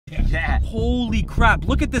Yeah. Holy crap,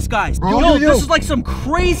 look at this, guys. Bro, Yo, yo. this is like some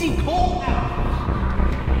crazy cold.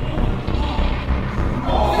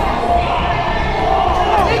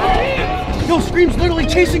 Yo, Scream's literally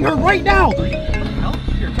chasing her right now. What the hell?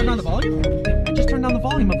 Here, turn down the volume. I just turned down the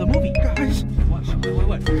volume of the movie. Guys. What?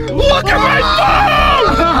 Look at my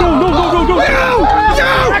phone!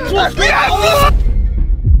 No!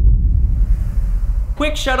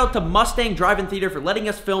 Quick shout out to Mustang Drive-In Theater for letting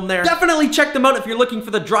us film there. Definitely check them out if you're looking for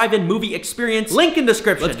the drive-in movie experience. Link in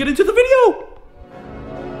description. Let's get into the video.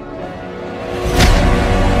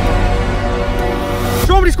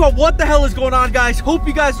 Stromedy Squad, what the hell is going on, guys? Hope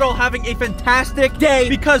you guys are all having a fantastic day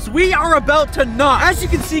because we are about to knock. As you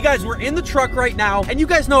can see, guys, we're in the truck right now, and you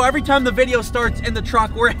guys know every time the video starts in the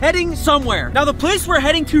truck, we're heading somewhere. Now, the place we're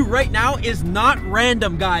heading to right now is not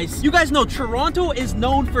random, guys. You guys know Toronto is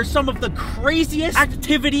known for some of the craziest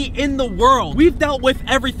activity in the world. We've dealt with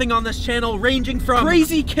everything on this channel, ranging from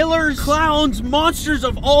crazy killers, clowns, monsters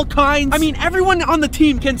of all kinds. I mean, everyone on the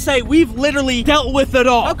team can say we've literally dealt with it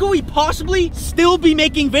all. How could we possibly still be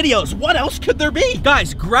making videos? What else could there be?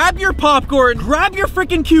 Guys, grab your popcorn, grab your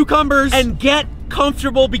freaking cucumbers, and get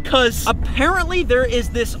comfortable because apparently there is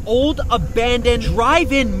this old abandoned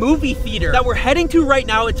drive-in movie theater that we're heading to right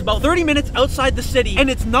now. It's about 30 minutes outside the city, and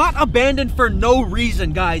it's not abandoned for no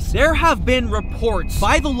reason, guys. There have been reports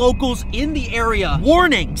by the locals in the area,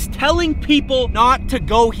 warnings telling people not to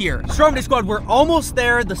go here. Stromedy Squad, we're almost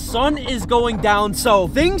there. The sun is going down, so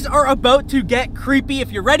things are about to get creepy.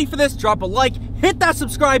 If you're ready for this, drop a like, hit that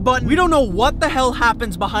subscribe button. We don't know what the hell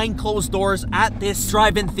happens behind closed doors at this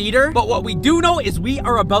drive-in theater, but what we do know is we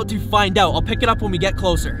are about to find out. I'll pick it up when we get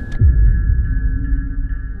closer.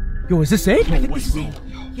 Yo, is this it? I think this is it.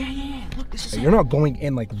 Yeah. Look, this is it. You're not going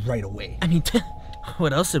in like right away. I mean,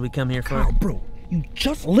 what else did we come here for? Kyle, bro, you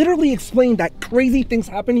just literally explained that crazy things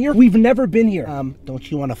happen here. We've never been here. Don't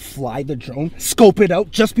you want to fly the drone, scope it out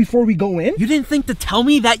just before we go in? You didn't think to tell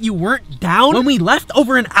me that you weren't down when we left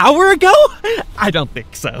over an hour ago? I don't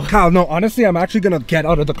think so. Kyle, no, honestly, I'm actually gonna get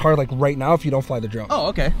out of the car like right now if you don't fly the drone. Oh,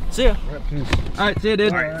 okay. See ya. All right, see ya,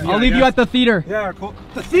 dude. Right, I'll leave you at the theater. Yeah, cool.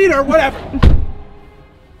 The theater, whatever.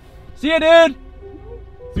 See ya, dude.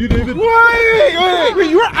 See you, David. Wait,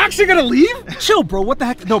 you were actually gonna leave? Chill, bro, what the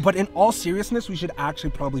heck? No, but in all seriousness, we should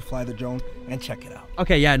actually probably fly the drone and check it out.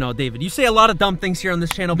 Okay, yeah, no, David, you say a lot of dumb things here on this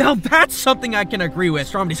channel. Now, that's something I can agree with.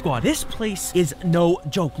 Stromedy Squad, this place is no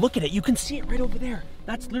joke. Look at it. You can see it right over there.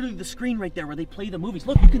 That's literally the screen right there where they play the movies.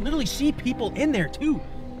 Look, you can literally see people in there, too.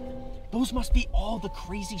 Those must be all the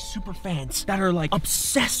crazy super fans that are like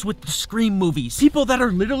obsessed with the Scream movies. People that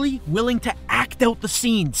are literally willing to act out the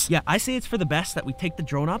scenes. Yeah, I say it's for the best that we take the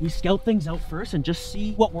drone up, we scout things out first and just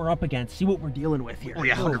see what we're up against, see what we're dealing with here. Oh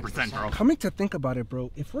yeah, 100%, bro. Coming to think about it,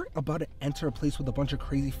 bro, if we're about to enter a place with a bunch of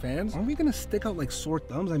crazy fans, aren't we gonna stick out like sore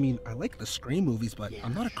thumbs? I mean, I like the Scream movies, but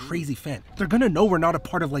I'm not a crazy fan. They're gonna know we're not a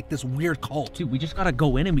part of like this weird cult. Dude, we just gotta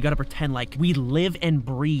go in and we gotta pretend like we live and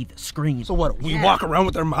breathe Scream. So what, we walk around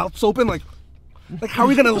with our mouths open like how are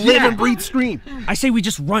we gonna live and breathe Scream? I say we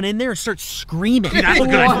just run in there and start screaming. That's a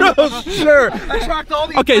good idea. Sure.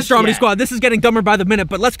 Okay, Stromedy Squad, this is getting dumber by the minute,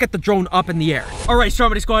 but let's get the drone up in the air. All right,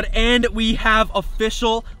 Stromedy Squad, and we have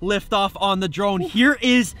official liftoff on the drone. Here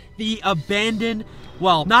is the abandoned,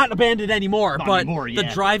 well, not abandoned anymore, but the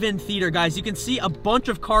drive-in theater, guys. You can see a bunch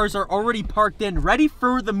of cars are already parked in, ready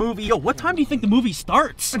for the movie. Yo, what time do you think the movie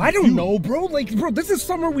starts? I don't know, bro. Like, bro, this is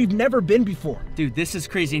somewhere we've never been before. Dude, this is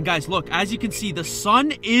crazy. And guys, look, as you can see, the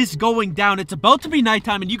sun is going down. It's about to be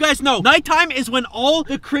nighttime, and you guys know, nighttime is when all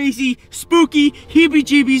the crazy, spooky,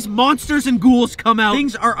 heebie-jeebies, monsters, and ghouls come out.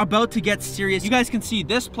 Things are about to get serious. You guys can see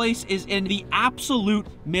this place is in the absolute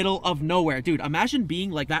middle of nowhere. Dude, imagine being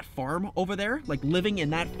like that farm over there, like living in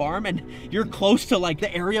that farm, and you're close to like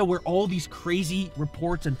the area where all these crazy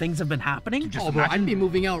reports and things have been happening. Just bro, I'd be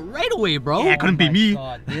moving out right away, bro. Yeah, it couldn't be me.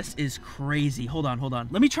 God, this is crazy. Hold on.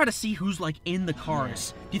 Let me try to see who's like in the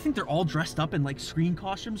cars. Do you think they're all dressed up in like Scream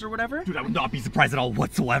costumes or whatever? Dude, I would not be surprised at all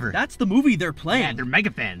whatsoever. That's the movie they're playing. Yeah, they're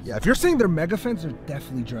mega fans. Yeah, if you're saying they're mega fans, they're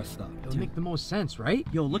definitely dressed up. It would make the most sense, right?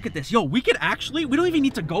 Yo, look at this. Yo, we could actually, we don't even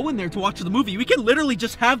need to go in there to watch the movie. We can literally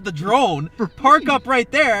just have the drone park up right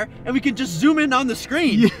there, and we can just zoom in on the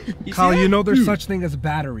screen. You Kyle, you know there's such thing as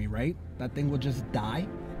battery, right? That thing will just die.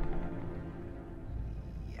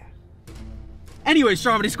 Yeah. Anyway,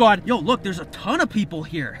 Stromedy Squad, yo, look, there's a ton of people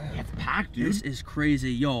here. Yeah, it's packed, dude. This is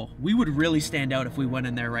crazy. Yo, we would really stand out if we went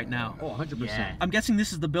in there right now. Oh, 100%. Yeah. I'm guessing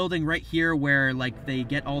this is the building right here where, like, they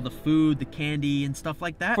get all the food, the candy, and stuff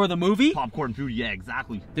like that for the movie. Popcorn food, yeah,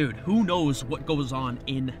 exactly. Dude, who knows what goes on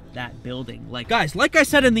in that building? Like, guys, like I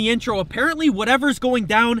said in the intro, apparently whatever's going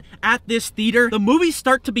down at this theater, the movies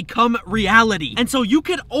start to become reality. And so you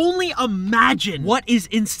could only imagine what is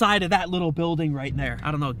inside of that little building right there.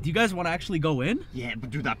 I don't know. Do you guys want to actually go in? Yeah, but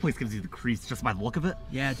dude, that place gives you the creeps just by the look of it.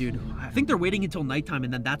 Yeah, dude. I think they're waiting until nighttime,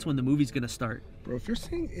 and then that's when the movie's gonna start. Bro, if you're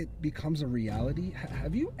saying it becomes a reality,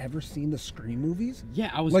 have you ever seen the Scream movies? Yeah,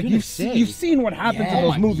 I was Like, gonna say. you've seen what happens in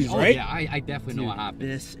those movies, oh, right? Yeah, I definitely know Dude, what happened.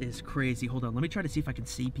 this is crazy. Hold on, let me try to see if I can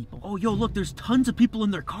see people. Oh, yo, look, there's tons of people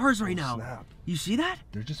in their cars right now. Snap. You see that?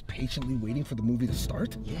 They're just patiently waiting for the movie to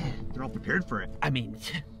start? Yeah, they're all prepared for it. I mean,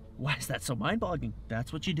 why is that so mind-boggling?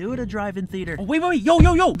 That's what you do at a drive-in theater. Oh, wait,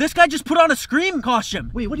 yo, this guy just put on a Scream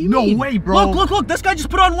costume. Wait, what do you mean? No way, bro. Look, this guy just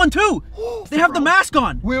put on one too. They have the mask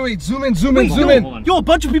on. Wait, zoom in, zoom Wait, in, zoom yo, in. yo, a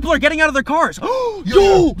bunch of people are getting out of their cars.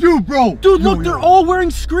 Dude, bro. Dude, look, they're all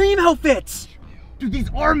wearing Scream outfits. Dude,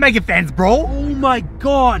 these are mega fans, bro. Oh my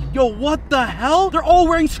god. Yo, what the hell? They're all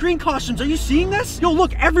wearing Scream costumes. Are you seeing this? Yo,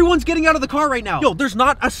 look, everyone's getting out of the car right now. Yo, there's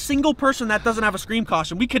not a single person that doesn't have a Scream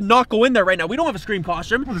costume. We could not go in there right now. We don't have a Scream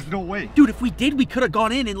costume. There's no way. Dude, if we did, we could have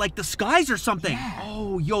gone in like disguise or something. Yeah.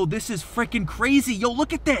 Oh, yo, this is freaking crazy. Yo,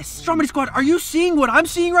 look at this. Stromedy Squad, are you seeing what I'm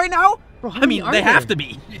seeing right now? Bro, I mean, they have to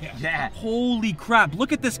be. Yeah. Holy crap,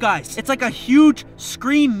 look at this, guys. It's like a huge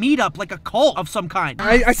Scream meetup, like a cult of some kind.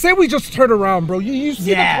 I say we just turn around, bro. You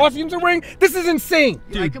see the costumes they're wearing? This is insane.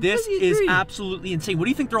 Dude, this is absolutely insane. What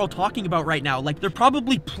do you think they're all talking about right now? Like, they're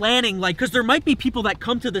probably planning, like, because there might be people that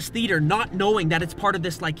come to this theater not knowing that it's part of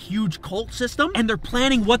this, like, huge cult system, and they're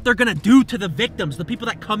planning what they're gonna do to the victims, the people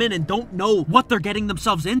that come in and don't know what they're getting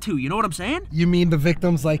themselves into. You know what I'm saying? You mean the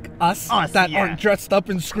victims like us that yeah. aren't dressed up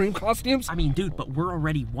in Scream costumes? I mean, dude, but we're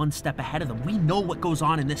already one step ahead of them. We know what goes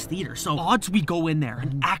on in this theater, so odds we go in there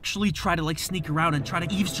and actually try to, like, sneak around and try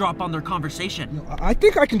to eavesdrop on their conversation. I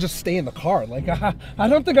think I can just stay in the car. Like, I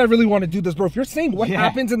don't think I really want to do this, bro. If you're saying what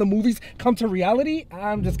happens in the movies come to reality,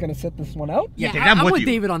 I'm just gonna sit this one out. Yeah, Dave, I'm I'm with with you.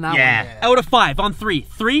 David on that Yeah. one. Out of 5 on 3.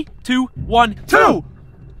 3, 2, 1, 2!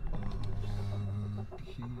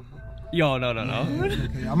 Yo, no.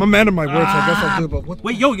 Okay, I'm a man of my words, so I guess I'll do it, but what?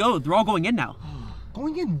 Wait, yo, they're all going in now.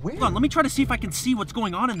 Going in where? Hold on, let me try to see if I can see what's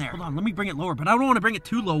going on in there. Hold on, let me bring it lower, but I don't want to bring it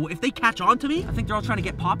too low. If they catch on to me, I think they're all trying to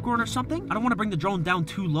get popcorn or something. I don't want to bring the drone down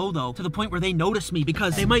too low, though, to the point where they notice me,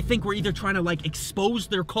 because they might think we're either trying to, like, expose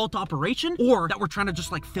their cult operation, or that we're trying to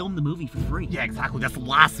just, like, film the movie for free. Yeah, exactly. That's the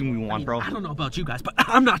last thing we want, bro. I don't know about you guys, but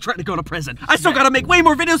I'm not trying to go to prison. I still gotta make way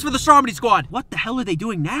more videos for the Stromedy Squad. What the hell are they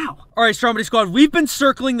doing now? All right, Stromedy Squad, we've been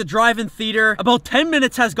circling the drive-in theater. About 10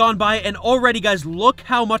 minutes has gone by, and already, guys, look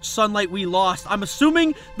how much sunlight we lost. I'm assuming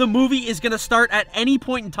the movie is gonna start at any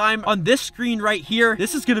point in time on this screen right here.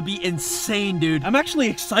 This is gonna be insane, dude. I'm actually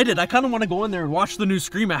excited. I kind of want to go in there and watch the new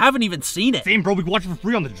Scream. I haven't even seen it. Same, bro. We can watch it for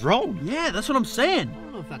free on the drone. Yeah, that's what I'm saying. I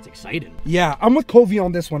don't know if that's exciting. Yeah, I'm with Covey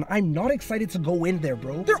on this one. I'm not excited to go in there,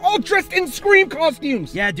 bro. They're all dressed in Scream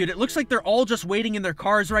costumes. Yeah, dude, it looks like they're all just waiting in their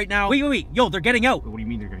cars right now. Wait. Yo, they're getting out. What do you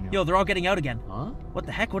mean they're getting out? Yo, they're all getting out again. Huh? What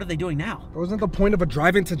the heck? What are they doing now? Wasn't the point of a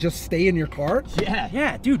drive-in to just stay in your car?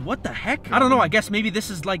 Yeah, dude, what the heck? I don't know, I guess maybe this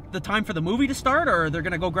is like the time for the movie to start, or they're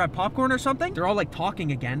gonna go grab popcorn or something. They're all like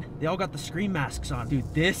talking again. They all got the Scream masks on.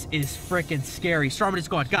 Dude, this is freaking scary. Stromedy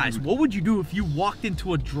Squad, guys, what would you do if you walked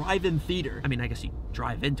into a drive-in theater? I mean, I guess you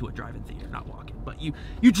drive into a drive-in theater, not walk in, but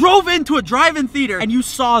you drove into a drive-in theater and you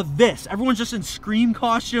saw this. Everyone's just in Scream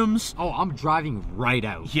costumes. Oh, I'm driving right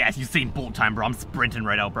out. Yeah, it's Usain Bolt time, bro. I'm sprinting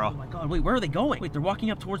right out, bro. Oh my god, wait, where are they going? Wait, they're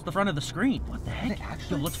walking up towards the front of the screen. What the heck?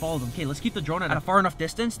 Yo, let's follow them. Okay, let's keep the drone at a far enough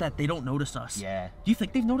distance that they don't notice us. Yeah. Do you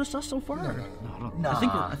think they've noticed us so far? No.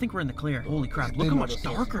 I think we're in the clear. Holy crap, look how much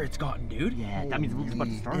darker it's gotten, dude. Yeah, that means the movie's about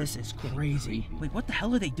to start. This is crazy. Wait, what the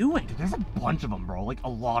hell are they doing? Dude, there's a bunch of them, bro. Like, a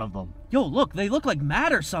lot of them. Yo, look, they look like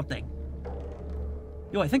mad or something.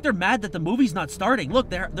 Yo, I think they're mad that the movie's not starting. Look,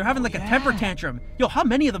 they're having like a temper tantrum. Yo, how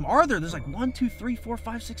many of them are there? There's like 1, 2, 3, 4,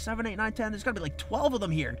 5, 6, 7, 8, 9, 10. There's gotta be like 12 of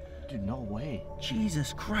them here. Dude, no way.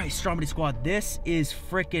 Jesus Christ, Stromedy Squad, this is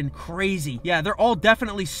freaking crazy. Yeah, they're all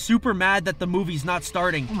definitely super mad that the movie's not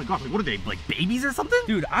starting. Oh my god, like, what are they, like babies or something?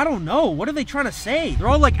 Dude, I don't know. What are they trying to say? They're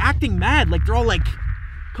all like acting mad. Like they're all like,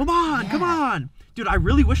 come on. Dude, I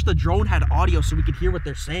really wish the drone had audio so we could hear what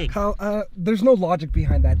they're saying. Kyle, there's no logic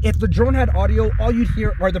behind that. If the drone had audio, all you'd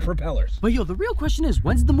hear are the propellers. But yo, the real question is,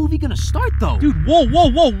 when's the movie gonna start though? Dude, whoa,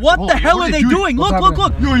 what the hell are they doing? Look.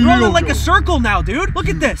 They're in like a circle now, dude. Look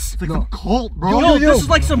at this. It's like some cult, bro. Yo, this is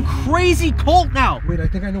like some crazy cult now. Wait, I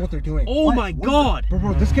think I know what they're doing. Oh my god.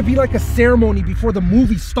 Bro, this could be like a ceremony before the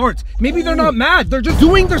movie starts. Maybe they're not mad. They're just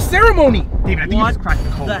doing their ceremony. David, I think you just cracked the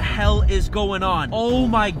code. What the hell is going on? Oh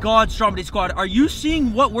my god, Stromedy Squad. Are you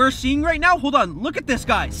seeing what we're seeing right now? Hold on. Look at this,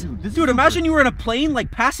 guys. Dude, imagine you were in a plane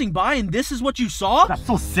like passing by and this is what you saw? That's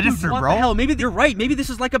so sinister, Dude, what bro. the hell? Maybe you're right. Maybe this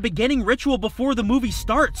is like a beginning ritual before the movie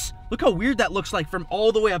starts. Look how weird that looks like from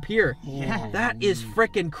all the way up here. Yeah. That is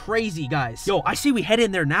freaking crazy, guys. Yo, I see we head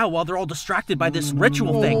in there now while they're all distracted by this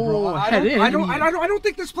ritual thing. I don't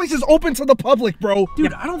think this place is open to the public, bro.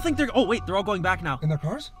 Dude, I don't think they're... Oh, wait, they're all going back now. In their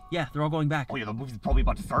cars? Yeah, they're all going back. Oh yeah, the movie's probably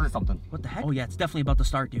about to start or something. What the heck? Oh yeah, it's definitely about to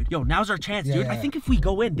start, dude. Yo, now's our chance, dude. Yeah. I think if we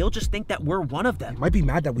go in, they'll just think that we're one of them. Might be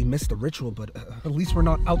mad that we missed the ritual, but at least we're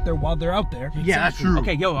not out there while they're out there. Yeah, that's true.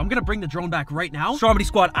 Okay, yo, I'm gonna bring the drone back right now. Stromedy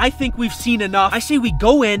Squad, I think we've seen enough. I say we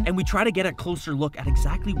go in and we try to get a closer look at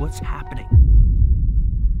exactly what's happening.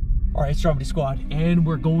 All right, Stromedy Squad, and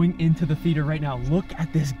we're going into the theater right now. Look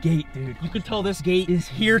at this gate, dude. You can tell this gate is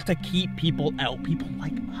here to keep people out. People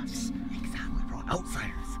like us. Exactly, bro.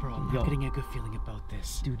 Outsiders. Bro, I'm not getting a good feeling about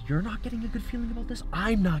this. Dude, you're not getting a good feeling about this?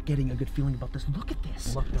 I'm not getting a good feeling about this. Look at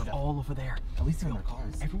this. Look, they're all over there. At least they're in their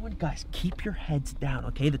cars. Everyone, guys, keep your heads down,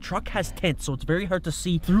 okay? The truck has tents, so it's very hard to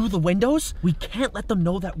see through the windows. We can't let them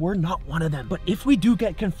know that we're not one of them. But if we do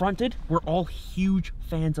get confronted, we're all huge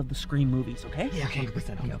fans of the Scream movies, okay? Yeah, 100%.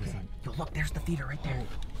 100%. Yo, look, there's the theater right there.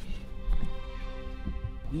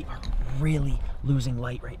 We are really losing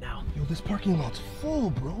light right now. Yo, this parking lot's full,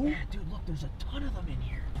 bro. Yeah, dude, look, there's a ton of them in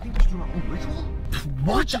here. I think we should do our own ritual.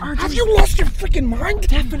 What? Have you lost your freaking mind?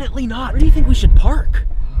 Definitely not. Where do you think we should park?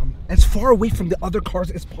 As far away from the other cars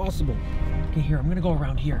as possible. Okay, here, I'm gonna go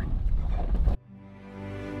around here.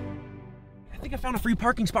 I think I found a free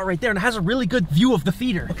parking spot right there and it has a really good view of the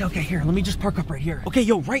theater. Okay, here, let me just park up right here. Okay,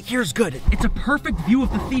 yo, right here's good. It's a perfect view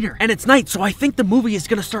of the theater. And it's night, so I think the movie is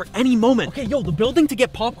gonna start any moment. Okay, yo, the building to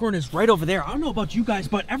get popcorn is right over there. I don't know about you guys,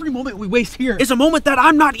 but every moment we waste here is a moment that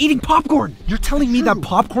I'm not eating popcorn. You're telling me that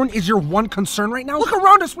popcorn is your one concern right now? Look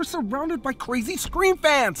around us, we're surrounded by crazy Scream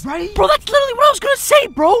fans. Right? Bro, that's literally what I was gonna say,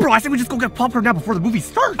 bro. Bro, I said we just go get popcorn now before the movie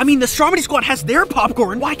starts. I mean, the Stromedy Squad has their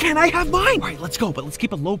popcorn. Why can't I have mine? All right, let's go, but let's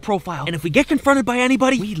keep a low profile. And if we get confronted by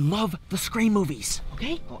anybody, we love the Scream movies,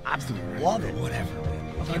 okay? Oh, absolutely love it. Whatever,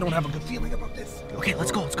 man. I don't have a good feeling about this. Okay,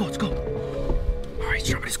 let's go. All right,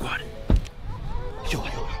 Stromedy Squad. Yo,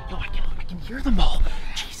 I can hear them all.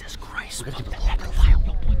 Jesus Christ. Look at that profile.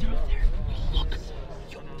 Yo, point it over there. Yo, look.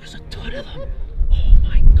 Yo, there's a ton of them. Oh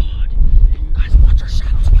my God. Guys, watch our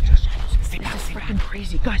shadows. Stay back, freaking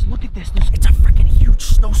crazy. Guys, look at this. It's a freaking huge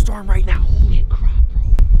snowstorm right now. Holy crap, bro.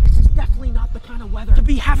 This is definitely not the kind of weather to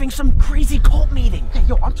be having some crazy cult meeting. Hey,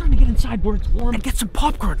 yo, I'm trying to get inside where it's warm and get some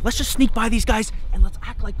popcorn. Let's just sneak by these guys and let's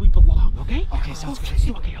act like we belong, okay? Okay, sounds good.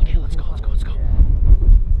 Okay, let's go. Holy crap.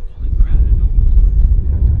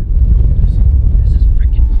 This is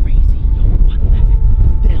freaking crazy.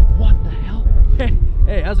 Yo, what the hell?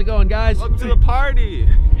 Hey, how's it going, guys? Welcome to the party.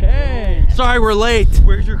 Hey. Sorry we're late.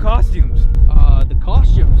 Where's your costumes? The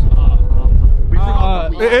costumes.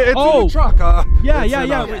 It's in the truck.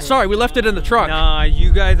 Yeah. Sorry, we left it in the truck. Nah,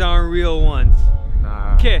 you guys aren't real ones.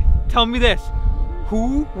 Nah. Okay, tell me this.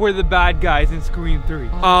 Who were the bad guys in Scream 3?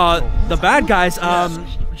 The bad guys,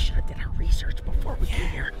 We should have did our research before we came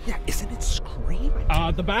here. Yeah, isn't it Scream?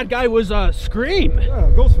 the bad guy was, Scream.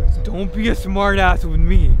 Yeah, Ghostface. Don't be a smart ass with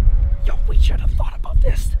me. Yo, we should have thought about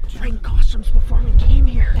this. Bring costumes before we came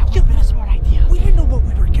here. That would have been a smart idea. We didn't know what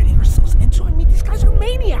we were getting ourselves into. I mean, these guys are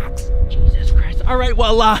maniacs. Jesus Christ. All right,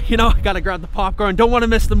 well, I gotta grab the popcorn. Don't want to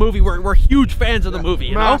miss the movie. We're huge fans of the movie,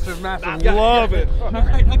 you know? Massive. Love it. All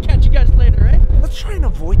right, I'll catch you guys later, right? Let's try and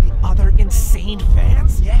avoid the other insane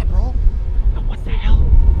fans. Yeah, bro. Yo, what the hell?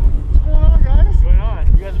 What's going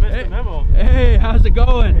on? You guys missed the memo. Hey, how's it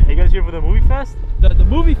going? Hey, you guys here for the movie fest? The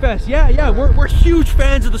movie fest, yeah. We're huge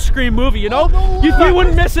fans of the Scream movie, you know? You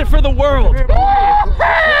wouldn't miss it for the world.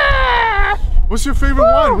 What's your favorite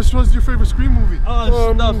one? Which one's your favorite Scream movie?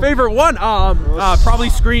 The favorite one, probably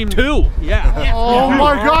Scream 2. Yeah. Oh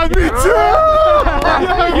my God, me too!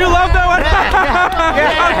 You love that one?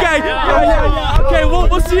 Okay. Yeah. Okay,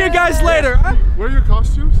 we'll see you guys later. What are your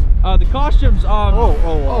costumes? The costumes,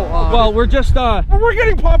 well, we're just, We're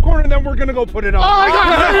getting popcorn and then we're gonna go put it on.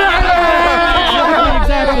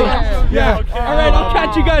 Exactly. Yeah. All right, I'll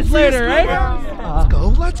catch you guys later, right?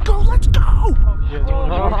 Let's go. Yo,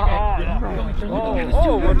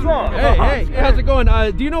 Oh, what's up? Hey, how's it going?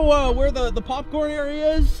 Do you know where the popcorn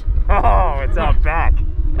area is? Oh, it's out back.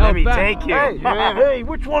 Let me take you. Hey,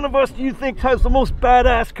 which one of us do you think has the most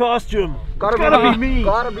badass costume? Gotta be me.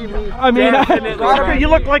 Gotta be me. I mean, You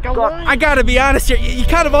look like a lion. I gotta be honest here, you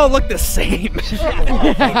kind of all look the same.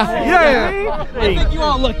 Yeah. I think you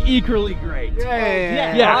all look equally great.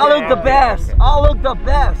 Yeah. I look the best. I look the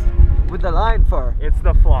best. With the lion fur. It's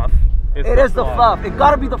the fluff. It is the fluff. It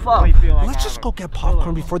gotta be the fluff. Let's just go get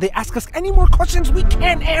popcorn before they ask us any more questions we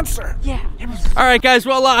can't answer. Yeah. All right, guys.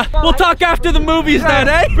 Well, we'll talk after the movies then,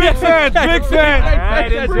 eh? Big fan, big fan.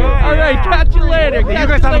 All right, catch you later. You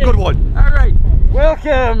guys have a good one. All right.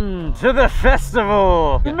 Welcome to the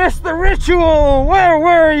festival. You missed the ritual. Where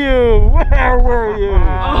were you? Where were you?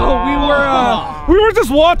 Oh, We were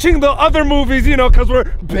just watching the other movies, you know, because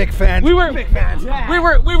we're big fans. we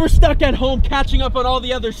were stuck at home catching up on all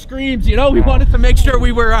the other screams. You know, we wanted to make sure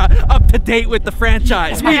we were up to date with the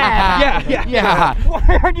franchise. Yeah.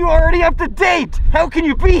 Why aren't you already up to date? How can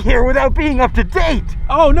you be here without being up to date?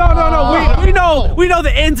 Oh no. We know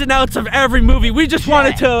the ins and outs of every movie. We just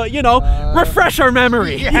wanted to, you know, refresh our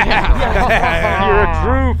memory. You're a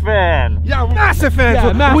true fan. Yeah, massive fans.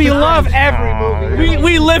 Yeah, massive we fans. love every movie.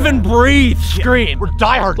 We live and breathe Scream. We're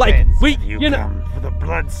diehard Like fans. you know. Come for the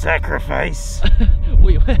blood sacrifice.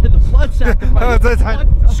 The blood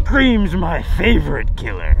sacrifice. Scream's my favorite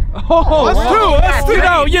killer. Oh, Us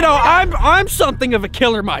too. You know, I'm something of a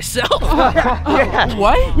killer myself.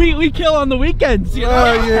 What? We kill on the weekends. You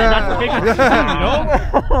know?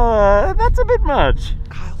 That's a bit much.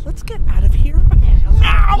 Let's get out of here.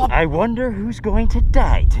 I wonder who's going to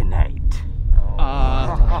die tonight.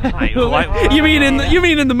 You mean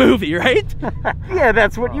in the movie, right? Yeah,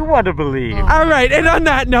 that's what you want to believe. All right, and on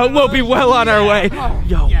that note, we'll be well on our way.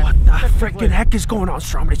 Yo, what the freaking heck is going on,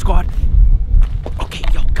 Stromedy Squad? Okay,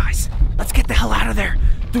 yo, guys, let's get the hell out of there.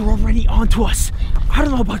 They're already onto us. I don't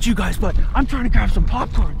know about you guys, but I'm trying to grab some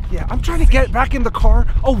popcorn. Yeah, I'm trying to get back in the car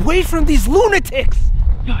away from these lunatics.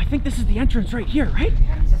 Yo, I think this is the entrance right here, right?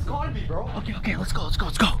 It's gotta be, bro. Okay, let's go.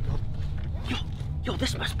 Yo,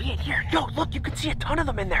 this must be it here. Yo, look, you can see a ton of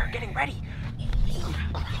them in there getting ready. Holy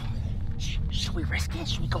crap. Should we risk it?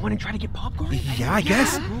 Should we go in and try to get popcorn? Yeah, I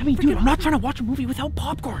guess. I mean, dude, I'm not trying to watch a movie without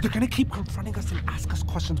popcorn. They're gonna keep confronting us and ask us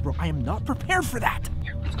questions, bro. I am not prepared for that.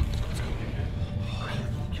 Here, let's go.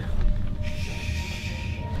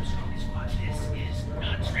 This is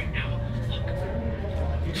nuts right now. Look,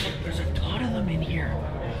 there's a ton of them in here.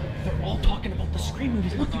 They're all talking about the Scream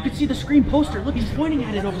movies. Look, you can see the Scream poster. Look, he's pointing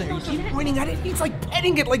at it over there. You see that? Pointing at it, he's like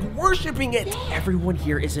petting it, like worshiping it. Everyone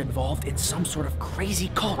here is involved in some sort of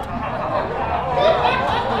crazy cult. This is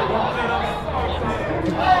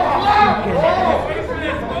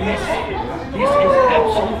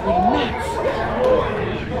absolutely nuts.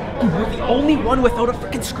 Dude, we're the only one without a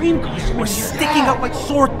freaking Scream costume. We're sticking out like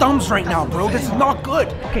sore thumbs right now, bro. This is not good.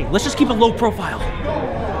 Okay, let's just keep a low profile.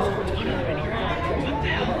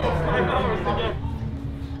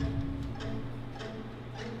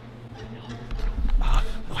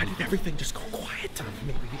 Why did everything just go quiet?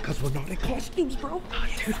 Maybe because we're not in costumes, bro.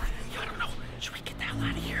 Dude, I don't know. Should we get the hell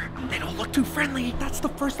out of here? They don't look too friendly. That's the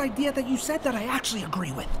first idea that you said that I actually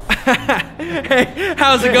agree with. Hey,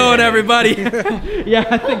 how's it going, everybody? Yeah,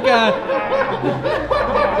 I think,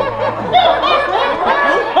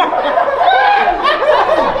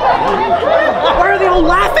 Why are they all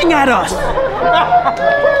laughing at us?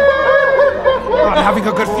 I'm having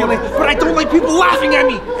a good feeling, but I don't like people laughing at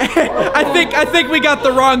me. I think we got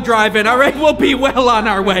the wrong drive-in. All right, we'll be well on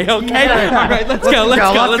our way. Okay. All right, let's go. Let's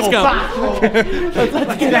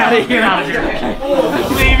get out of here.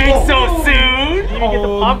 Leaving so soon? You didn't get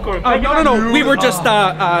the popcorn. No. We were just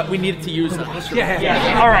we needed to use the washroom.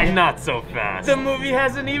 Yeah. All right, not so fast. The movie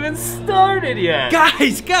hasn't even started yet.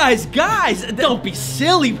 Guys, don't be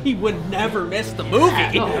silly. We would never miss the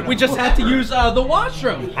movie. We just had to use the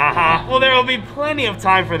washroom. Well, there will be plenty of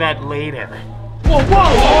time for that later. Whoa!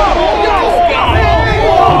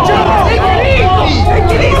 Take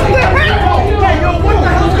it easy. Hey, yo, what the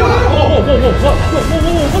hell's going on?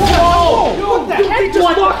 What the heck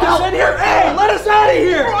just locked us in here? Hey, let us out of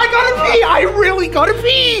here. I gotta pee. I really gotta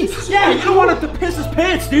pee. Yeah, you don't want him to piss his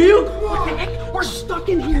pants, do you? What the heck? We're stuck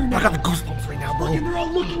in here now. I got the goosebumps right now, bro. And they're all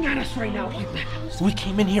looking at us right now. What the hell? We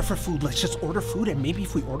came in here for food. Let's just order food, and maybe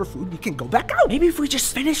if we order food, we can go back out. Maybe if we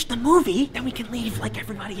just finish the movie, then we can leave like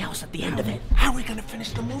everybody else at the end of it. How are we gonna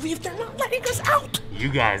finish the movie if they're not letting us out? You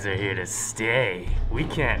guys are here to stay. We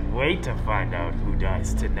can't wait to find out who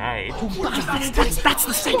dies tonight. That's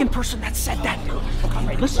the second person that said that. Okay, all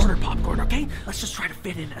right, let's order popcorn, okay? Let's just try to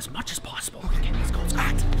fit in as much as possible. Okay, let's go.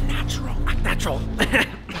 Act natural.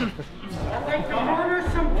 I'd like to order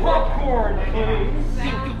some popcorn, please.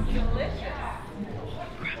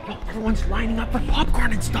 Yo, everyone's lining up for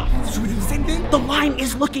popcorn and stuff. Should we do the same thing? The line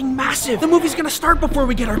is looking massive. The movie's gonna start before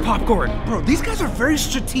we get our popcorn. Bro, these guys are very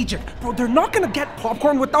strategic. Bro, they're not gonna get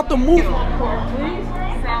popcorn without the movie.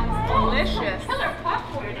 Sounds delicious. Killer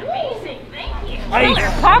popcorn, amazing. Thank you.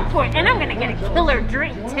 Killer popcorn, and I'm gonna get a killer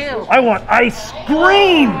drink too. I want ice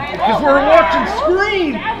cream because we're watching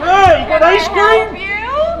Scream. Right, you got ice cream?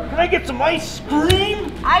 Can I get some ice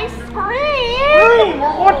cream? Ice cream? Scream!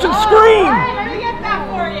 We're watching Scream! Alright, let me get that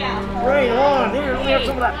for you. Right on. Here, let me have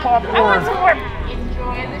some of that popcorn. I want some more.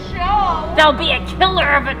 Enjoy the show. There'll be a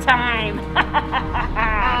killer of a time.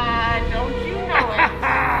 Don't you know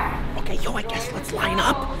it? Okay, yo, I guess let's line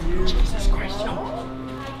up. Jesus Christ, yo.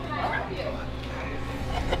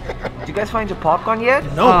 Did you guys find your popcorn yet?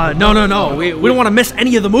 No. No. We don't want to miss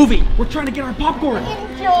any of the movie. We're trying to get our popcorn.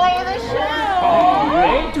 Enjoy the show.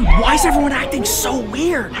 Dude, why is everyone acting so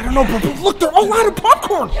weird? I don't know, but look, they're all out of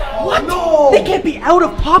popcorn. What? No. They can't be out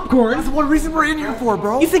of popcorn. That's the one reason we're in here for,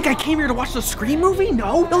 bro. You think I came here to watch the Scream movie?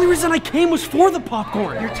 No. The only reason I came was for the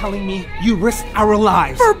popcorn. You're telling me you risked our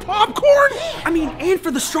lives For popcorn? I mean, and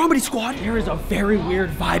for the Stromedy squad. There is a very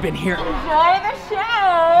weird vibe in here. Enjoy the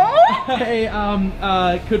show. Hey,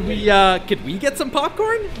 could we get some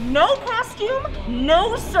popcorn? No costume,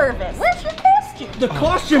 no service. Where's your costume? The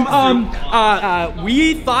costume,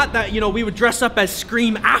 we thought that, we would dress up as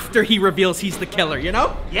Scream after he reveals he's the killer, you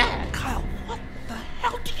know? Yeah. Kyle, what the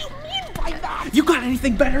hell do you mean by that? You got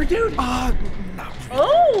anything better, dude? No.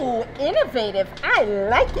 Oh, innovative. I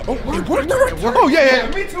like it. It worked already. Oh, yeah.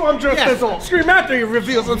 Me too. I'm dressed as all Scream after he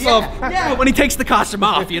reveals himself. Yeah, when he takes the costume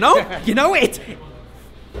off, you know?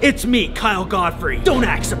 It's me, Kyle Godfrey. Don't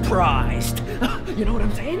act surprised. You know what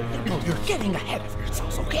I'm saying? No, you're getting ahead of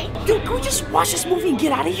yourselves, okay? Dude, can we just watch this movie and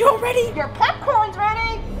get out of here already? Your popcorn's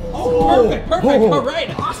ready. Oh, perfect. All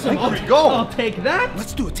right, awesome. Here we go. I'll take that.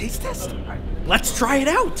 Let's do a taste test. Let's try it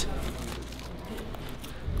out.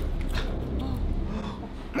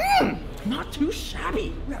 Not too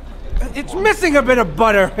shabby. It's missing a bit of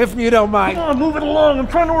butter, if you don't mind. Come on, move it along. I'm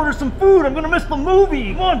trying to order some food. I'm gonna miss the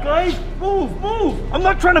movie. Come on, guys. Move. I'm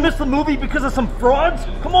not trying to miss the movie because of some frauds.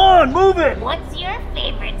 Come on, move it. What's your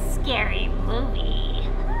favorite scary movie?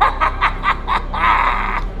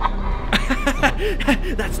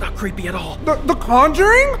 That's not creepy at all. The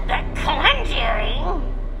Conjuring? The Conjuring?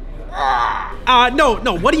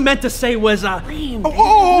 No, what he meant to say was, Scream.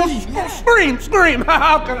 Scream.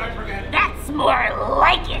 How can I forget? That's more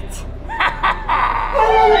like it.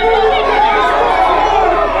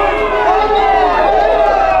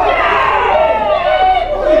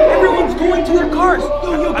 Everyone's going to their cars.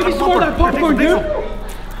 Yo, give me some more of that popcorn, dude.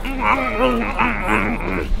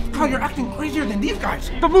 Kyle, you're acting crazier than these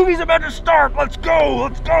guys. The movie's about to start. Let's go.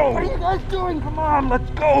 What are you guys doing? Come on,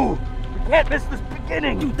 let's go. We can't miss this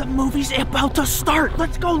beginning. Dude, the movie's about to start.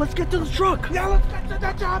 Let's go. Let's get to the truck. Yeah, let's get to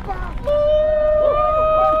the chopper.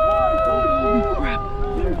 Holy crap.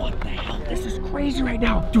 What the hell? This is crazy right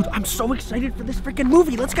now. Dude, I'm so excited for this freaking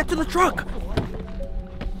movie. Let's get to the truck.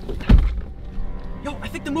 yo, I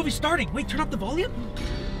think the movie's starting. Wait, turn up the volume.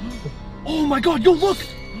 Oh my God, yo, look.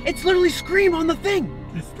 It's literally Scream on the thing.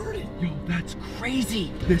 It started. Yo, that's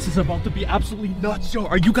crazy. This is about to be absolutely nuts. Yo,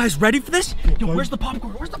 are you guys ready for this? Yo, where's the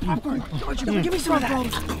popcorn? Where's the popcorn? Yo, give me some of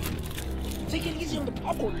that. Take it easy on the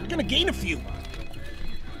popcorn. You're gonna gain a few.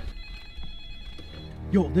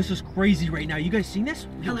 Yo, this is crazy right now. You guys seen this?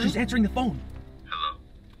 Yo, Hello? she's answering the phone. Hello?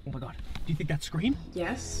 Oh my God. Do you think that's Scream?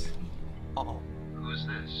 Yes. Uh-oh. Who's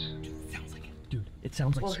this? Dude, it sounds like it. Dude, it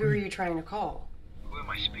sounds like Well, Scream. who are you trying to call? Who am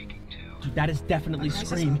I speaking to? Dude, that is definitely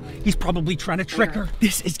Scream. He's probably trying to trick her.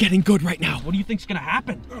 This is getting good right now. What do you think's gonna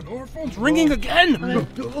happen? Our phone's ringing again.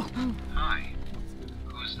 Hi.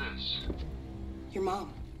 Who's this? Your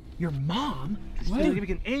mom. Your mom? What? You're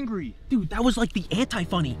getting angry. Dude, that was like the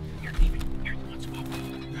anti-funny. Here, David. Here, let's pop.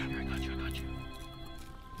 Here, I got you.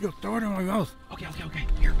 Yo, throw it in my mouth. Okay.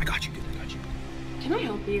 Here, I got you, dude. I got you. Can I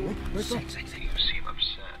help you? You seem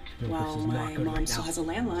upset. Well, my mom still has a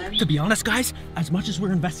landline. To be honest, guys, as much as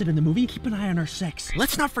we're invested in the movie, keep an eye on our sex.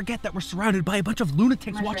 Let's not forget that we're surrounded by a bunch of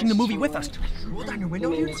lunatics watching the movie with us. Roll down your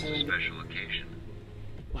window, dude. It's a special occasion.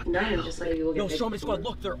 No, just let you look Yo, at Stromedy Squad,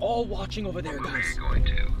 look, they're all watching over there, Where are guys. you going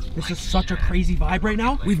to? This is such a crazy vibe right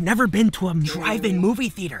now. We've never been to a drive-in movie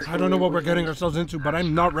theater. I don't know what we're getting ourselves into, but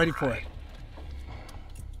I'm not ready for it.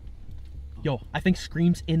 Yo, I think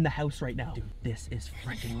Scream's in the house right now. Dude, this is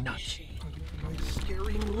freaking nuts.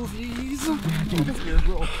 Scary movies.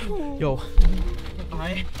 Yo,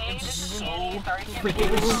 I am so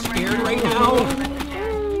freaking scared right now.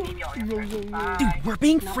 Dude, we're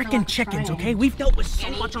being freaking chickens, okay? We've dealt with so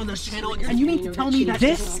much on this channel, and you mean to tell me that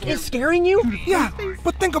this is scaring you? Yeah,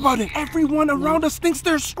 but think about it. Everyone around us thinks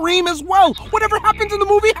they're Scream as well. Whatever happens in the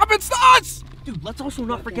movie happens to us. Dude, let's also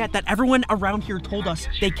not forget that everyone around here told us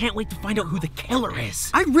they can't wait to find out who the killer is.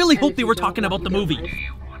 I really hope they were talking about the movie. Do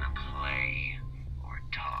you want to play or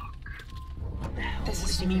talk? What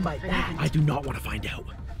does he mean by that? I do not want to find out.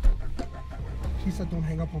 She said don't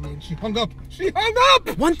hang up on me, and she hung up. She hung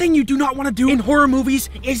up! One thing you do not want to do in horror movies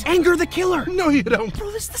is anger the killer. No, you don't.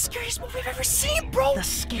 Bro, this is the scariest movie I've ever seen, bro. The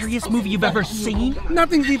scariest movie you've ever seen?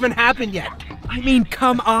 Nothing's even happened yet. I mean,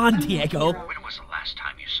 come on, Diego. When was the last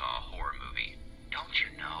time you saw a horror movie? Don't you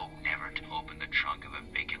know never to open the trunk of a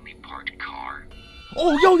vacantly parked car?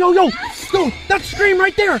 Oh, yo! Yo, that's Scream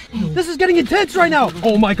right there! This is getting intense right now!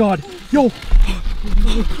 Oh my god. Yo!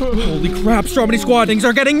 Holy crap, Stromedy Squad, things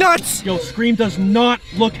are getting nuts! Yo, Scream does not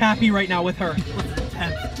look happy right now with her.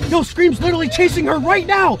 Yo, Scream's literally chasing her right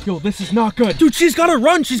now! Yo, this is not good. Dude, she's gotta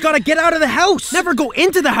run. She's gotta get out of the house. Never go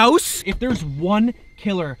into the house. If there's one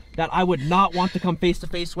killer that I would not want to come face to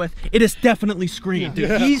face with, it is definitely Scream.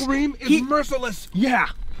 Dude, Scream is merciless. Yeah.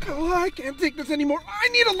 Oh, I can't take this anymore. I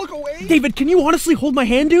need to look away. David, can you honestly hold my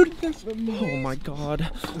hand, dude? Oh my god.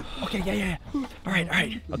 Okay, yeah. All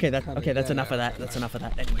right. Okay, that's enough of that. That's enough of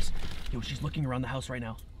that. Anyways, yo, she's looking around the house right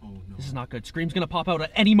now. Oh no. This is not good. Scream's gonna pop out at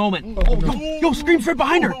any moment. Oh no. Yo, Scream's right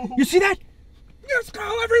behind her. You see that? Yes,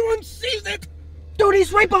 Kyle, everyone sees it. Dude,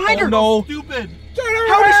 he's right behind her. No. Stupid. Turn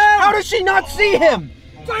around. How does she not see him?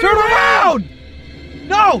 Turn around.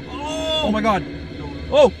 No. Oh my god.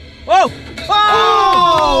 Oh.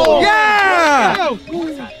 Yeah! What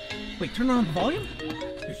was that? Wait, turn on the volume?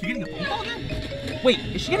 Is she getting a phone call again? Wait,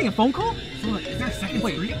 is she getting a phone call? Is there a second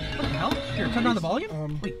Wait, what the hell? Here, turn down the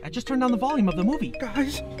volume? Wait, I just turned down the volume of the movie.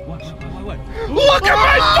 Guys. What? Look at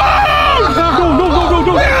my phone!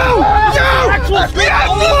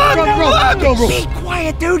 No! Be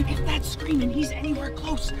quiet, dude. If that's Scream and he's anywhere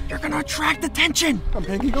close, you're gonna attract attention. I'm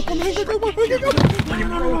hanging up. No,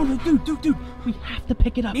 dude. We have to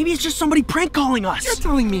pick it up. Maybe it's just somebody prank calling us. You're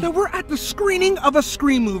telling me that we're at the screening of a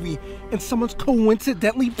Scream movie and someone's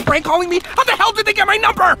coincidentally prank calling me? How the hell did they get my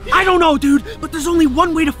number? I don't know, dude, but there's only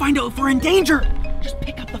one way to find out if we're in danger. Just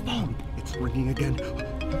pick up the phone. It's ringing again.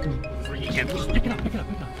 Just pick it up. Pick it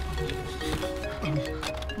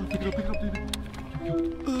up, David.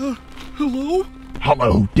 Hello?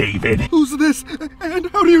 Hello, David. Who's this? And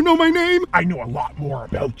how do you know my name? I know a lot more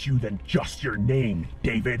about you than just your name,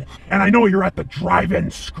 David. And I know you're at the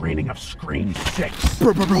drive-in screening of Scream 6.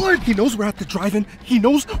 Bro. He knows we're at the drive-in. He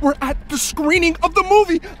knows we're at the screening of the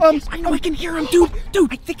movie. I know I can hear him, dude.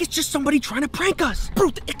 I think it's just somebody trying to prank us. Bro,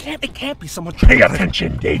 it can't be someone trying to... Pay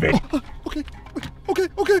attention, David. Okay.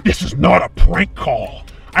 This is not a prank call.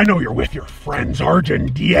 I know you're with your friends Arjun,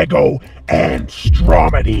 Diego, and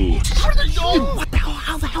Stromedy. What the hell?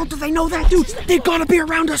 How the hell do they know that, dude? They've got to be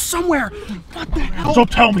around us somewhere. What the hell? So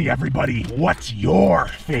tell me, everybody, what's your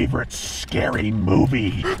favorite scary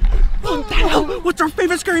movie? What the hell? What's our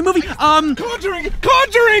favorite scary movie? Conjuring!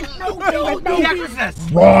 No.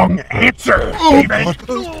 Wrong answer, David.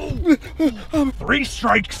 3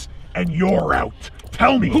 strikes and you're out.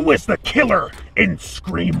 Tell me, who is the killer in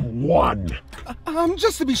Scream 1?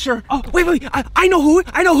 Just to be sure. Oh, wait. I know who.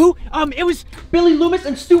 It was Billy Loomis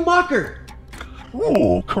and Stu Macher.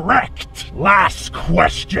 Ooh, correct. Last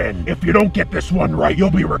question. If you don't get this one right, you'll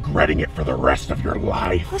be regretting it for the rest of your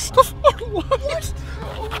life. Rest of our lives?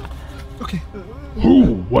 Okay.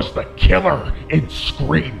 Who was the killer in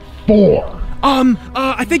Scream 4?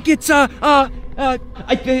 I think it's,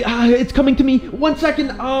 it's coming to me. 1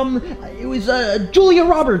 second. It was, Julia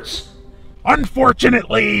Roberts.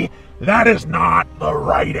 Unfortunately, that is not the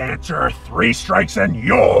right answer. 3 strikes and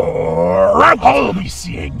you're out. I'll be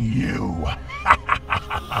seeing you.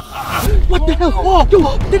 What the hell? Oh,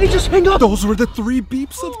 yo, did he just hang up? Those were the 3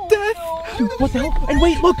 beeps of death. Dude, what the hell? And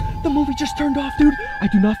wait, look, the movie just turned off, dude. I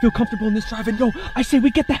do not feel comfortable in this drive-in. Yo, I say we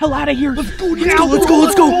get the hell out of here. Let's go.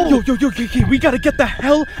 Yo, we gotta get the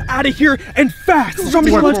hell out of here and fast. Let's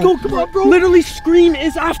go. Come on, bro. Literally, Scream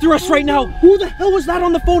is after us right now. Who the hell was that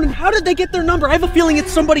on the phone and how did they get their number? I have a feeling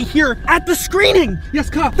it's somebody here at the screening. Yes,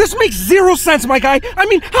 cop. This makes 0 sense, my guy. I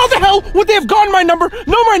mean, how the hell would they have gotten my number,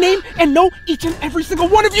 know my name, and know each and every single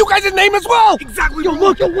one of you guys' fucking name as well! Exactly. Yo,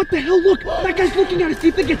 look. Yo, what the hell? Look. That guy's looking at us. Do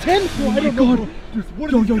you think it's him? Oh my god.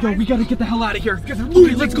 Yo, we gotta get the hell out of here. Okay,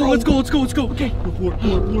 let's go. Okay.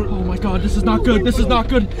 Oh my god, this is not good.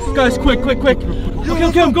 Guys, quick.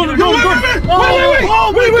 Okay, I'm going. Wait.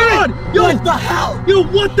 Oh my god. Yo, what the hell? Yo,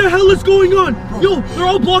 what the hell is going on? Yo, they're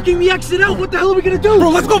all blocking the exit out. What the hell are we gonna do? Bro,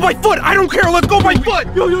 let's go by foot. I don't care. Let's go by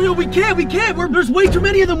foot. Yo, we can't. There's way too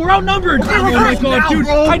many of them. We're outnumbered. Oh my god, dude.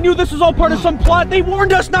 I knew this was all part of some plot. They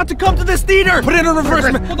warned us not to come to this theater. Put it in reverse.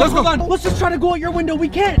 Hold on. Let's just try to go out your window. We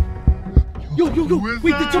can't. Yo.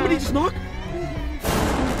 Wait, did somebody just knock?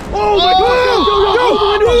 Oh my god!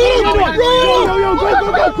 Yo,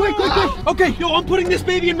 go, quick! Okay, yo, I'm putting this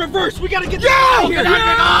baby in reverse. We gotta get out here.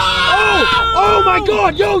 Oh my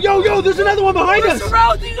god! Yo, there's another one behind us.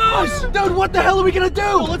 Surrounding us! Dude, what the hell are we gonna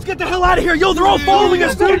do? Let's get the hell out of here. Yo, they're all following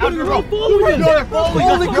us, dude.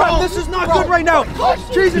 Holy crap, this is not good right now.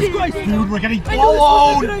 Jesus Christ. Dude, we're getting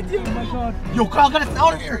followed. Oh my god. Yo, Kyle, get us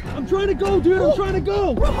out of here. I'm trying to go, dude.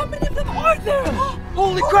 Bro, how many of them are there?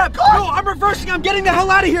 Holy crap. Yo, I'm reversing. I'm getting the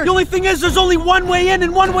hell out of here. The only thing is, there's only one way in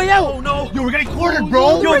and one way out. Oh no. Yo, we're getting quartered,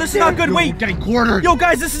 bro. Yo, this is not good. Wait. We're getting quartered. Yo,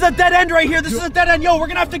 guys, this is a dead end right here. This is a dead end. Yo, we're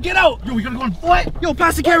gonna have to get out. Yo, we gotta go on foot. Yo,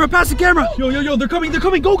 pass the camera. Yo, they're coming.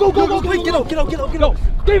 Go. Quick, get out.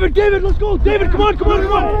 David, let's go. David, come on.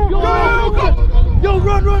 Yo,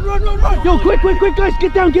 run. Yo, quick, guys,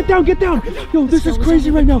 get down. Yo, this is crazy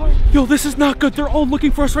right now. Yo, this is not good. They're all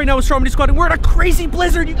looking for us right now with Stromedy Squad, and we're in a crazy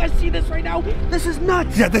blizzard. You guys see this right now? This is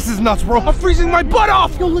nuts. Yeah, this is nuts, bro. I'm freezing my butt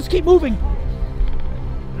off. Yo, let's keep moving.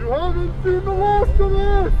 You haven't seen the last of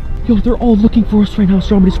this. Yo, they're all looking for us right now,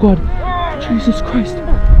 Stromedy Squad. Jesus Christ.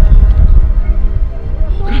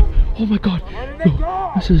 Oh my god.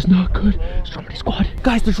 Yo, this is not good. Stromedy Squad.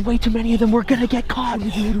 Guys, there's way too many of them. We're gonna get caught. We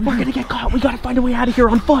gotta find a way out of here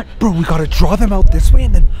on foot. Bro, we gotta draw them out this way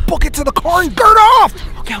and then book it to the car and gird off.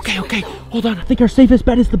 Okay. Hold on. I think our safest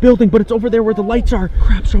bet is the building, but it's over there where the lights are.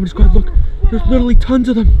 Crap, Stromedy Squad, look. There's literally tons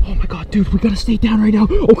of them. Oh my god, dude, we gotta stay down right now.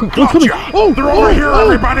 Oh crap, they're coming. Oh, they're over here,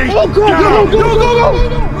 everybody. Oh crap,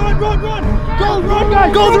 go. Run,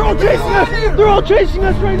 guys. Go, they're all chasing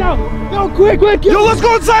us right now. Yo, quick. Yo, let's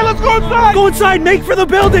go inside. Go inside, make for the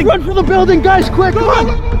building. Run for the building, guys, quick. Come on.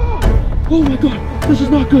 Oh my god, this is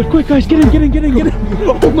not good. Quick, guys, get in.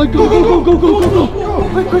 Oh my god, go.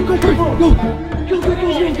 Quick. Go.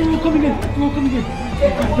 They're all coming in.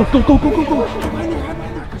 Go.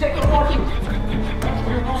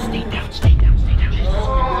 Stay down.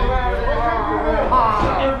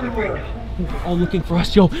 They're all looking for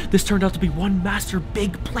us. Yo, this turned out to be one master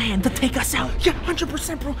big plan to take us out. Yeah,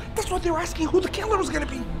 100%, bro. That's what they were asking, who the killer was gonna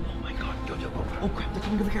be. Oh my god, go. Oh crap, they're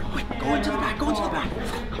coming over here. Quick, go into the back. Go. Go. Get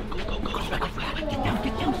down. I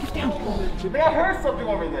think I heard something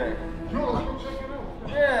over there.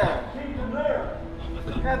 Yeah.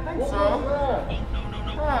 Yeah, I think so. Oh,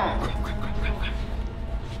 no. Crap.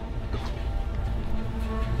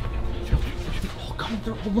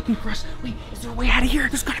 They're all looking for us. Wait, is there a way out of here?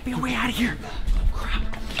 There's gotta be a way out of here. Oh, crap.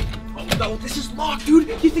 Oh, no, this is locked, dude.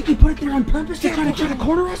 You think they put it there on purpose? They're trying to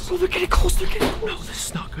corner us? Oh, they're getting close. No, this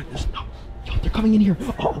is not good. Yo, they're coming in here.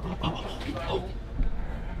 Oh.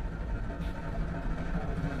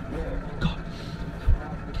 God.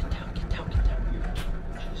 Get down.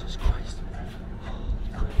 Jesus Christ.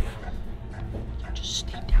 Just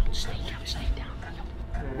stay down.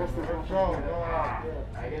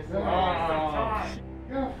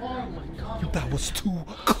 That was too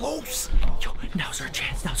close. Yo, now's our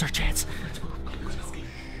chance. Let's move.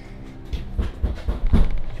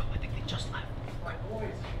 Yo, I think they just left.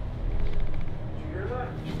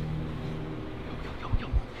 Yo,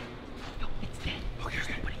 it's dead. Okay. There's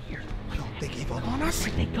nobody here. Yo, they gave up on us?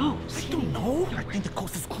 Where'd they go? I don't know. I think the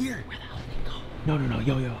coast is clear. Where the hell did they go? No.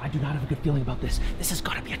 Yo, I do not have a good feeling about this. This has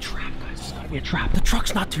got to be a trap, guys. This has got to be a trap. The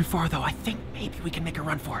truck's not too far, though. I think maybe we can make a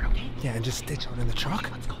run for it, okay? Yeah, and just stitch out in the truck.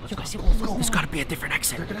 Let's go. There's got to be a different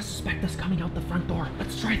exit. They're gonna suspect us coming out the front door.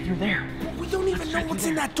 Let's try through there. We don't even know what's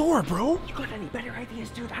in that door, bro. You got any better ideas,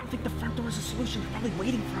 dude? I don't think the front door is a solution. They're probably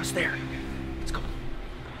waiting for us there. Let's go.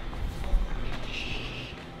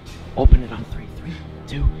 Open it on 3,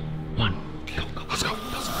 2, 1. Go. Let's go.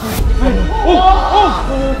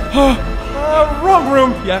 Wrong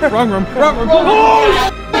room. Yeah, wrong room. Run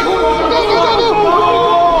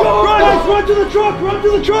to the truck.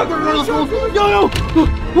 Yo.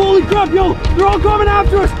 Holy crap, yo. They're all coming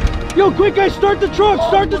after us. Yo, quick, guys, start the truck.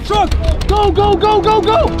 Go.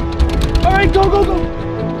 All right, go.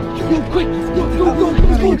 Yo, quick.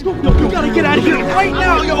 Go. gotta get out of here right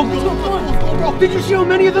now, yo. Did you see how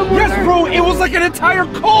many of them were there? Yes, bro, it was like an entire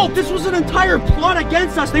cult. This was an entire plot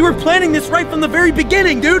against us. They were planning this right from the very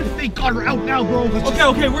beginning, dude. They got her out now, bro.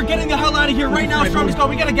 Okay, we're getting the hell out of here right now, Stromedy Squad.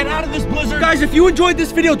 We gotta get out of this blizzard. Guys, if you enjoyed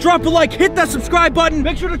this video, drop a like, hit that subscribe button.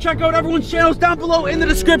 Make sure to check out everyone's channels down below in the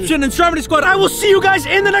description. And Stromedy Squad, I will see you guys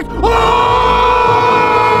in the next...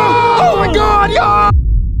 Oh my God, yo!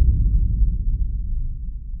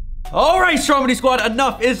 Alright, Stromedy Squad,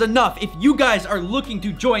 enough is enough. If you guys are looking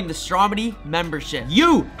to join the Stromedy membership,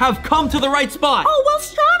 you have come to the right spot. Oh, well,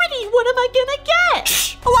 Stromedy, what am I gonna get?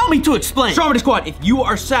 Shh, allow me to explain. Stromedy Squad, if you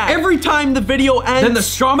are sad every time the video ends, then the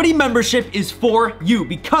Stromedy membership is for you.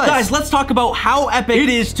 Because, guys, let's talk about how epic it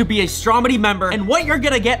is to be a Stromedy member and what you're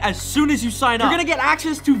gonna get as soon as you sign up. You're gonna get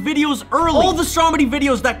access to videos early. All the Stromedy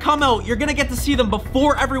videos that come out, you're gonna get to see them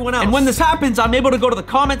before everyone else. And when this happens, I'm able to go to the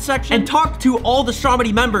comment section and talk to all the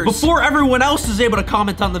Stromedy members before everyone else is able to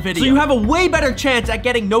comment on the video. So you have a way better chance at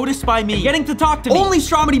getting noticed by me and getting to talk to me. Only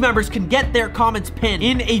Stromedy members can get their comments pinned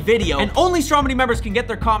in a video, and only Stromedy members can get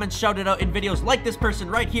their comments shouted out in videos like this person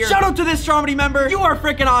right here. Shout out to this Stromedy member. You are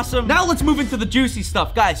freaking awesome. Now let's move into the juicy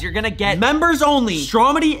stuff. Guys, you're gonna get members only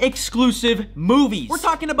Stromedy exclusive movies. We're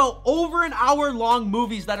talking about over an hour-long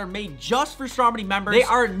movies that are made just for Stromedy members. They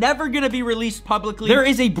are never gonna be released publicly. There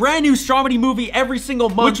is a brand new Stromedy movie every single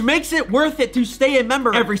month, which makes it worth it to stay a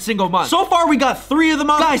member every single month. So far, we got 3 of them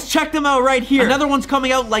up. Guys, check them out right here. Another one's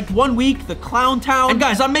coming out like 1 week, The Clown Town. And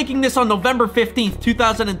guys, I'm making this on November 15th,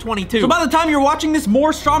 2022. So by the time you're watching this,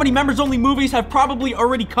 more Stromedy members only movies have probably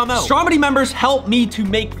already come out. Stromedy members help me to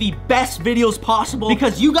make the best videos possible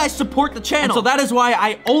because you guys support the channel. And so that is why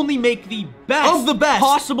I only make the best of the best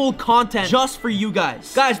possible content just for you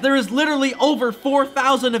guys. Guys, there is literally over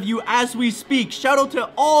 4,000 of you as we speak. Shout out to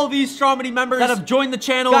all these Stromedy members that have joined the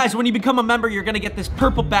channel. Guys, when you become a member, you're gonna get this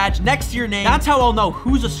purple badge next to your name. That's how I'll know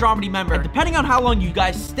who's a Stromedy member. And depending on how long you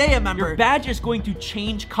guys stay a member, your badge is going to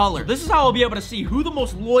change color. This is how I'll be able to see who the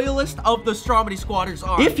most loyalist of the Stromedy squatters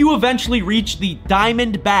are. If you eventually reach the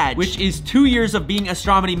diamond badge, which is 2 years of being a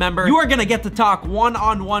Stromedy member, you are gonna get to talk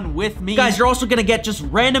one-on-one with me. Guys, you're also gonna get just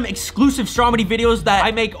random exclusive Stromedy videos that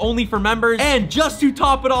I make only for members. And just to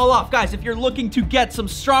top it all off, guys, if you're looking to get some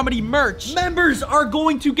Stromedy merch, members are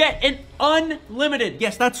going to get an unlimited,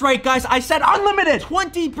 yes, that's right, guys, I said unlimited,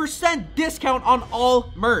 20% discount on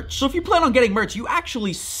all merch. So if you plan on getting merch, you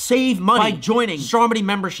actually save money by joining Stromedy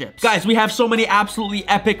memberships. Guys, we have so many absolutely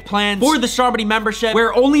epic plans for the Stromedy membership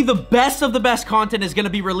where only the best of the best content is gonna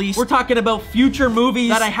be released. We're talking about future movies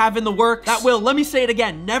that I have in the works that will, let me say it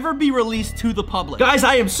again, never be released to the public. Guys,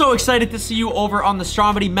 I am so excited to see you over on the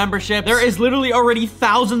Stromedy membership. There is literally already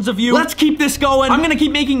thousands of you. Let's keep this going. I'm gonna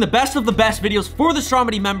keep making the best of the best videos for the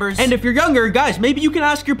Stromedy members. And if you're younger, guys, maybe you can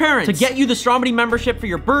ask your parents to get you the Stromedy membership for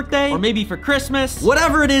your birthday or maybe for Christmas.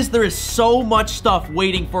 Whatever it is, there is so much stuff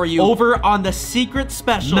waiting for you over on the secret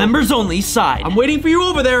special members only side. I'm waiting for you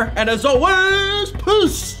over there, and as always,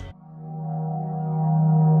 peace!